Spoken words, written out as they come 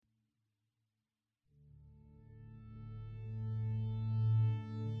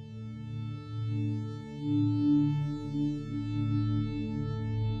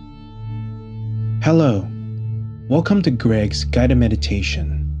Hello, welcome to Greg's Guided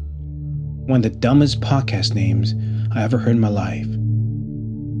Meditation, one of the dumbest podcast names I ever heard in my life.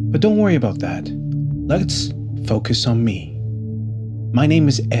 But don't worry about that. Let's focus on me. My name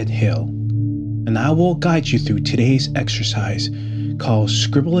is Ed Hill, and I will guide you through today's exercise called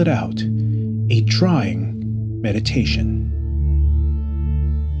Scribble It Out, a drawing meditation.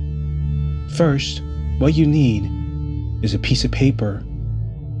 First, what you need is a piece of paper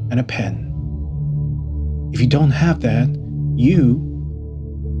and a pen. If you don't have that, you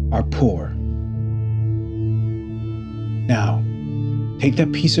are poor. Now, take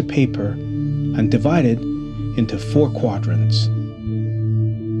that piece of paper and divide it into 4 quadrants.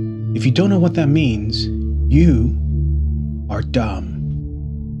 If you don't know what that means, you are dumb.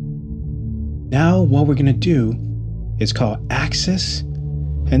 Now, what we're going to do is called access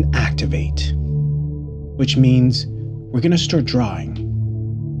and activate, which means we're going to start drawing.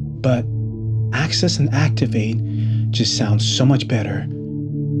 But access and activate just sounds so much better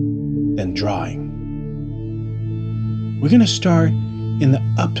than drawing. We're going to start in the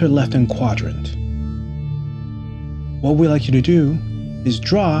upper left-hand quadrant. What we'd like you to do is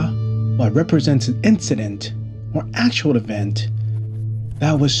draw what represents an incident or actual event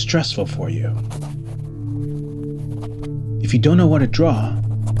that was stressful for you. If you don't know what to draw,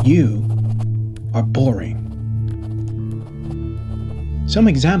 you are boring. Some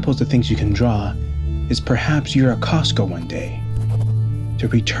examples of things you can draw is perhaps you're at Costco one day to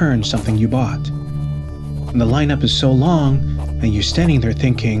return something you bought. And the lineup is so long and you're standing there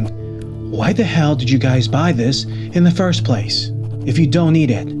thinking, why the hell did you guys buy this in the first place if you don't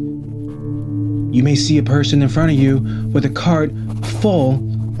need it? You may see a person in front of you with a cart full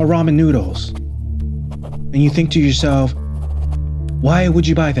of ramen noodles. And you think to yourself, why would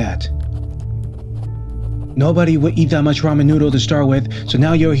you buy that? Nobody would eat that much ramen noodle to start with, so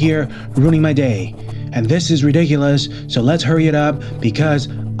now you're here ruining my day. And this is ridiculous, so let's hurry it up because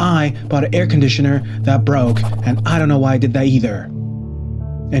I bought an air conditioner that broke and I don't know why I did that either.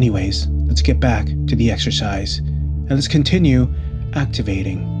 Anyways, let's get back to the exercise and let's continue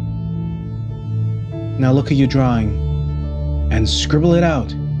activating. Now look at your drawing and scribble it out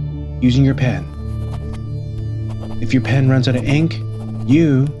using your pen. If your pen runs out of ink,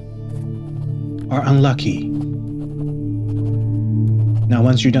 you are unlucky. Now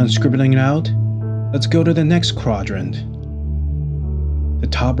once you're done scribbling it out, let's go to the next quadrant, the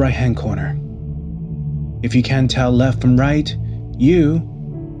top right hand corner. If you can't tell left from right, you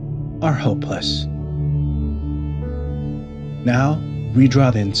are hopeless. Now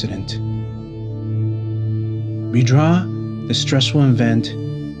redraw the incident. Redraw the stressful event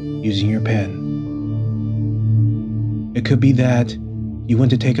using your pen. It could be that you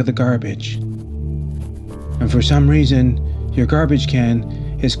went to take out the garbage, and for some reason, your garbage can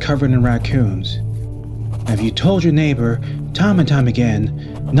is covered in raccoons. Have you told your neighbor time and time again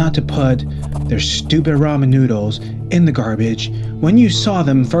not to put their stupid ramen noodles in the garbage when you saw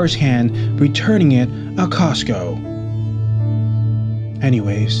them firsthand returning it at Costco?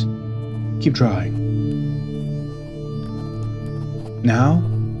 Anyways, keep drawing. Now,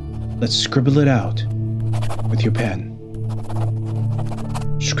 let's scribble it out with your pen.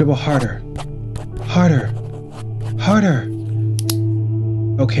 Scribble harder, harder, harder.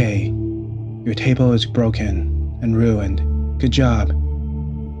 Okay, your table is broken and ruined. Good job.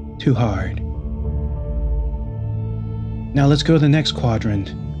 Too hard. Now let's go to the next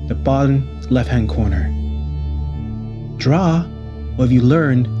quadrant, the bottom left-hand corner. Draw what have you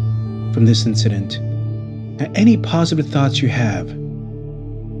learned from this incident and any positive thoughts you have.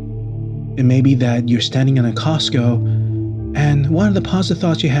 It may be that you're standing in a Costco and one of the positive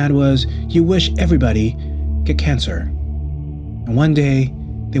thoughts you had was you wish everybody get cancer. And one day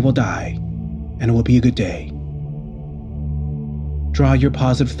they will die and it will be a good day. Draw your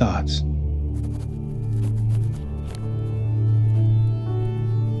positive thoughts.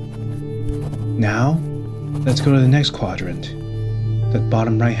 Now, let's go to the next quadrant, the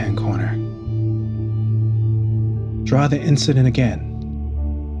bottom right-hand corner. Draw the incident again.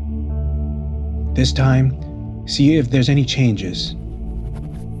 This time, see if there's any changes.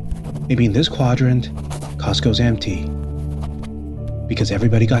 Maybe in this quadrant, Costco's empty because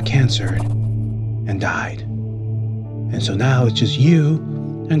everybody got cancer and died. And so now it's just you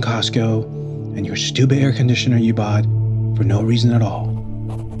and Costco and your stupid air conditioner you bought for no reason at all.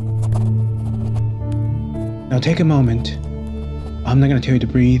 Now take a moment. I'm not going to tell you to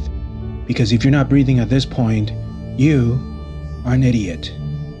breathe because if you're not breathing at this point, you are an idiot.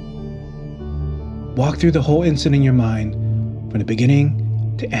 Walk through the whole incident in your mind from the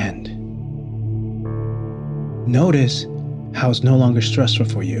beginning to end. Notice how it's no longer stressful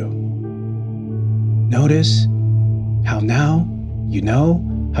for you. Notice how now you know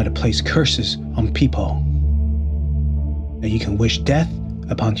how to place curses on people. That you can wish death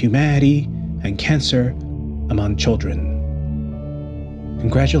upon humanity and cancer among children.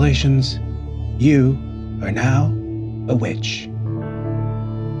 Congratulations, you are now a witch.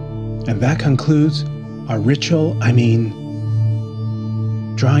 And that concludes our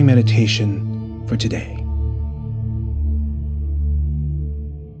drawing meditation for today.